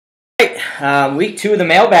Week 2 of the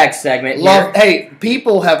mailbag segment. Hey,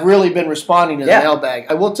 people have really been responding to the mailbag.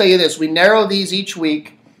 I will tell you this: we narrow these each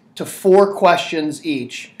week to 4 questions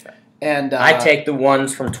each, and I take the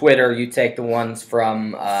ones from Twitter. You take the ones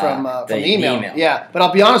from the email. Yeah, but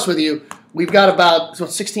I'll be honest with you, we've got about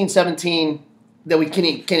 16, 17 that we can't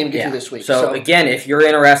even get through this week. So again, if you're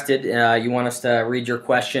interested, you want us to read your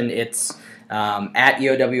question, it's at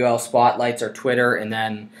EOWL Spotlights our Twitter, and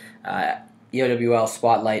then EOWL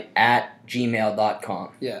Spotlight at gmail.com.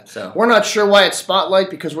 Yeah. So we're not sure why it's Spotlight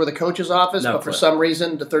because we're the coach's office, but for some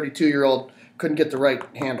reason the 32-year-old couldn't get the right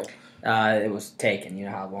handle. It was taken. You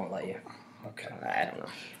know how it won't let you. Okay. I don't know.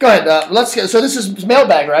 Go ahead. Let's get. So this is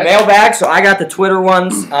mailbag, right? Mailbag. So I got the Twitter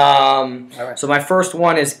ones. All right. So my first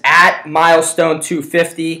one is at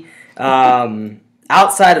milestone250.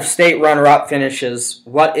 Outside of state runner-up finishes,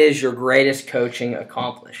 what is your greatest coaching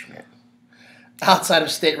accomplishment? Outside of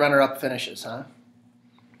state runner-up finishes, huh?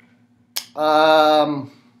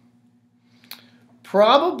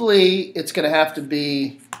 Probably it's going to have to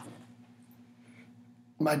be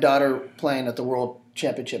my daughter playing at the World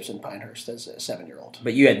Championships in Pinehurst as a 7-year-old.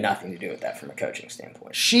 But you had nothing to do with that from a coaching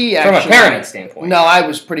standpoint. From a parenting standpoint. No, I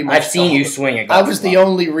was pretty much. I've seen you swing a golf club. I was the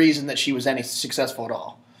only reason that she was any successful at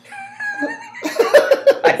all.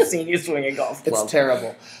 I've seen you swing a golf club. It's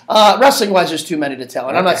terrible. Wrestling-wise, there's too many to tell,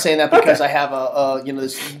 and I'm not saying that because I have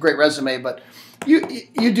this great resume, but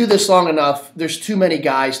you do this long enough. There's too many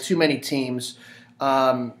guys, too many teams.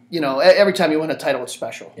 Every time you win a title, it's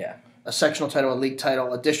special. Yeah. A sectional title, a league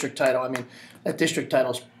title, a district title. I mean, that district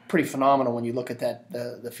title is pretty phenomenal when you look at that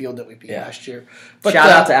the field that we beat last year. But, shout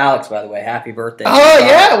out to Alex, by the way. Happy birthday. Oh,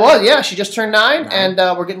 yeah. Well, yeah. She just turned 9, and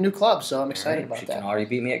we're getting new clubs, so I'm excited about that. She can already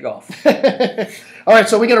beat me at golf. All right,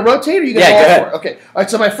 so are we going to rotate, or are you going to go for it? Okay. All right,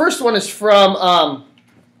 so my first one is from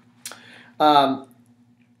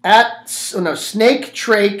Snake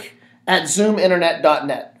Trake at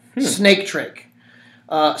zoominternet.net. Snake Trake.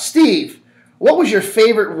 Steve, what was your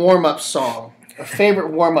favorite warm-up song or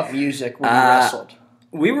favorite warm-up music when you wrestled?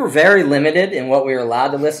 We were very limited in what we were allowed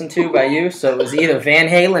to listen to by you, so it was either Van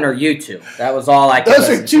Halen or U2. That was all I could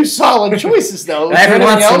listen to. Those are 2 solid choices, though. Every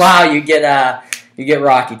once in a while, you get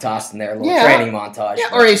Rocky tossed in there, a little training montage.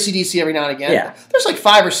 Yeah, or AC/DC every now and again. Yeah. There's like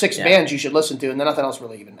 5 or 6 bands you should listen to, and then nothing else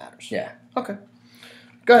really even matters. Yeah. Okay.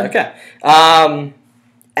 Go ahead. Okay.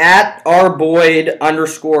 At rboyd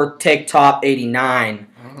 _ take top 89.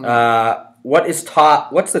 What's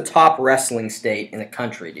the top wrestling state in the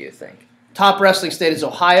country, do you think? Top wrestling state is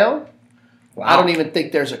Ohio. Wow. I don't even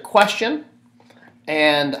think there's a question.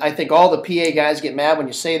 And I think all the PA guys get mad when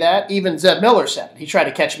you say that. Even Zeb Miller said it. He tried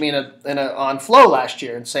to catch me on Flow last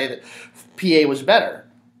year and say that PA was better.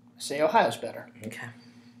 I say Ohio's better. Okay.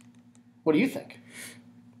 What do you think?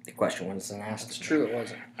 The question wasn't asked. It's true, it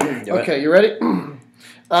wasn't. Okay, you ready?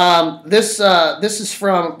 This is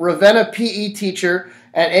from Ravenna PE teacher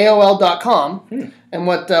at AOL.com. And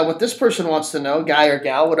what this person wants to know, guy or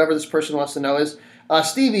gal, whatever this person wants to know is,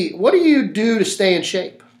 Stevie, what do you do to stay in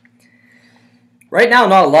shape? Right now,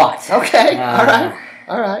 not a lot. Okay,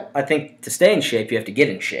 all right. I think to stay in shape, you have to get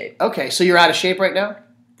in shape. Okay, so you're out of shape right now?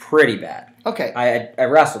 Pretty bad. Okay. I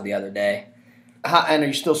wrestled the other day. And are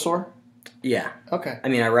you still sore? Yeah. Okay. I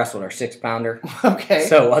mean, I wrestled our 6-pounder. Okay.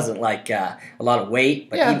 So it wasn't like a lot of weight,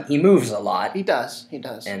 but he moves a lot. He does.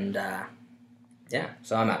 And,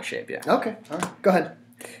 so I'm out of shape, yeah. Okay, all right. Go ahead.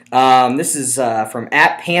 This is from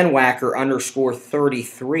at panwhacker _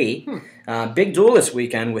 33. Big duel this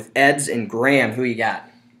weekend with Eds and Graham. Who you got?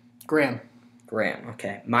 Graham,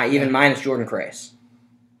 okay. Mine is Jordan Crace.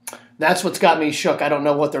 That's what's got me shook. I don't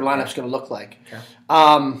know what their lineup's going to look like. Okay.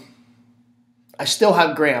 I still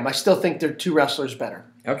have Graham. I still think they're 2 wrestlers better.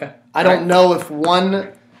 Okay. I don't know if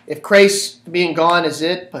Crace being gone is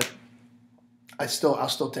it, but I'll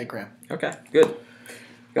still take Graham. Okay, good.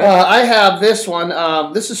 I have this one.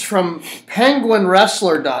 This is from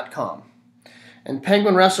penguinwrestler.com. And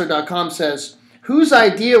penguinwrestler.com says, whose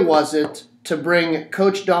idea was it to bring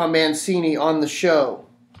Coach Don Mancini on the show?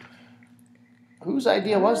 Whose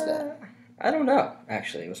idea was that? I don't know,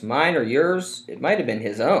 actually. It was mine or yours. It might have been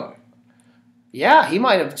his own. Yeah, he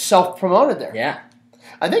might have self-promoted there. Yeah.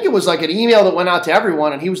 I think it was like an email that went out to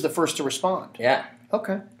everyone, and he was the first to respond. Yeah.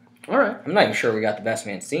 Okay. All right. I'm not even sure we got the best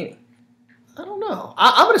Mancini. I don't know.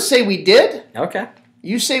 I'm going to say we did. Okay.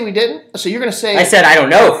 You say we didn't? So you're going to say... I said I don't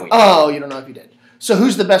know if we did. Oh, you don't know if you did. So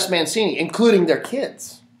who's the best Mancini, including their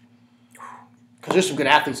kids? Because there's some good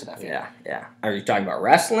athletes in that field. Yeah. Are you talking about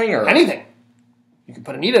wrestling or... Anything. You can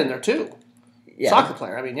put Anita in there, too. Yeah. Soccer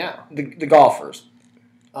player, I mean, yeah. The golfers.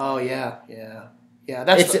 Oh, yeah. Yeah,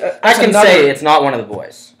 that's. I can say it's not one of the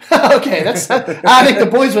boys. Okay, I think the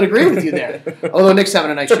boys would agree with you there. Although Nick's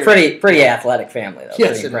having a nice year. It's a pretty athletic family, though.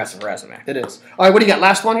 Yes, pretty impressive resume. It is. All right, what do you got?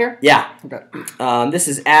 Last one here? Yeah. Okay. This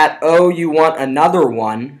is at you want another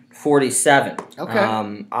one 47. Okay.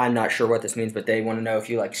 I'm not sure what this means, but they want to know if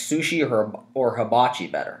you like sushi or hibachi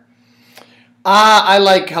better. I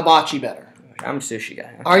like hibachi better. I'm a sushi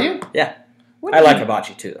guy. Okay. Are you? Yeah. I like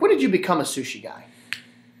hibachi too. When did you become a sushi guy?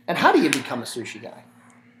 And how do you become a sushi guy?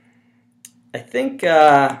 I think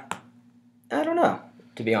I don't know.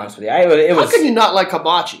 To be honest with you, how can you not like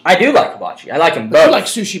hibachi? I do like hibachi. I like them But both. you like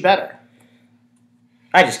sushi better.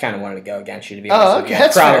 I just kind of wanted to go against you, to be honest with you.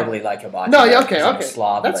 That's probably fair. like hibachi. No, yeah, okay.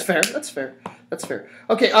 Slob, That's fair.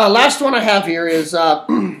 Okay, last one I have here is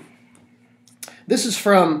this is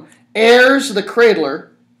from Airs the Cradler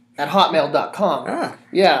at hotmail.com. Ah.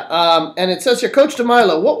 Yeah, and it says here, Coach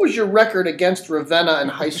DeMilo, what was your record against Ravenna in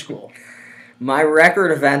high school? My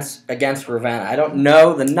record against Ravenna, I don't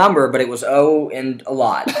know the number, but it was 0 and a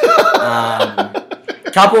lot.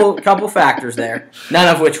 Couple factors there,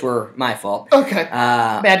 none of which were my fault. Okay.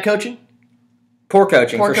 Bad coaching? Poor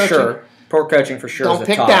coaching for sure. Poor coaching for sure. Don't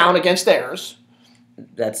pick down against Airs.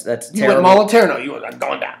 That's terrible. You went Moliterno. You were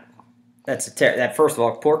going down. That first of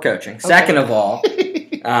all, poor coaching. Okay. Second of all,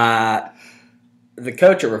 the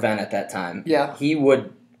coach at Ravenna at that time, he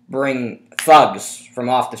would bring thugs from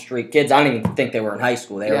off the street, kids. I don't even think they were in high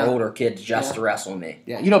school. They were older kids just to wrestle me.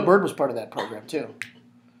 Yeah, Bird was part of that program too.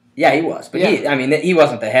 Yeah, he was, but he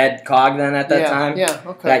wasn't the head cog then at that time. Yeah,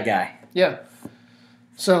 okay. That guy. Yeah.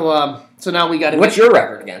 So now we got. What's your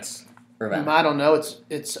record against Ravenna? I don't know.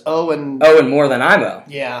 It's 0 and. 0 and more than I'm 0.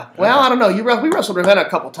 Yeah. Well, I don't know. We wrestled Ravenna a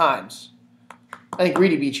couple times. I think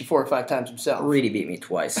Reedy beat you 4 or 5 times himself. Reedy beat me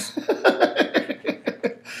twice.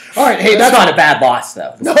 All right, hey, that's not a bad loss,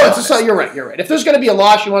 though. No, you're right. If there's going to be a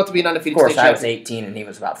loss, you want it to be an undefeated state champion. Of course, I was 18 and he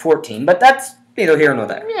was about 14, but that's neither here nor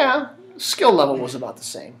there. Yeah, skill level was about the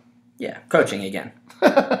same. Yeah, coaching again. All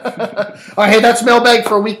right, hey, that's mailbag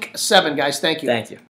for week 7, guys. Thank you. Thank you.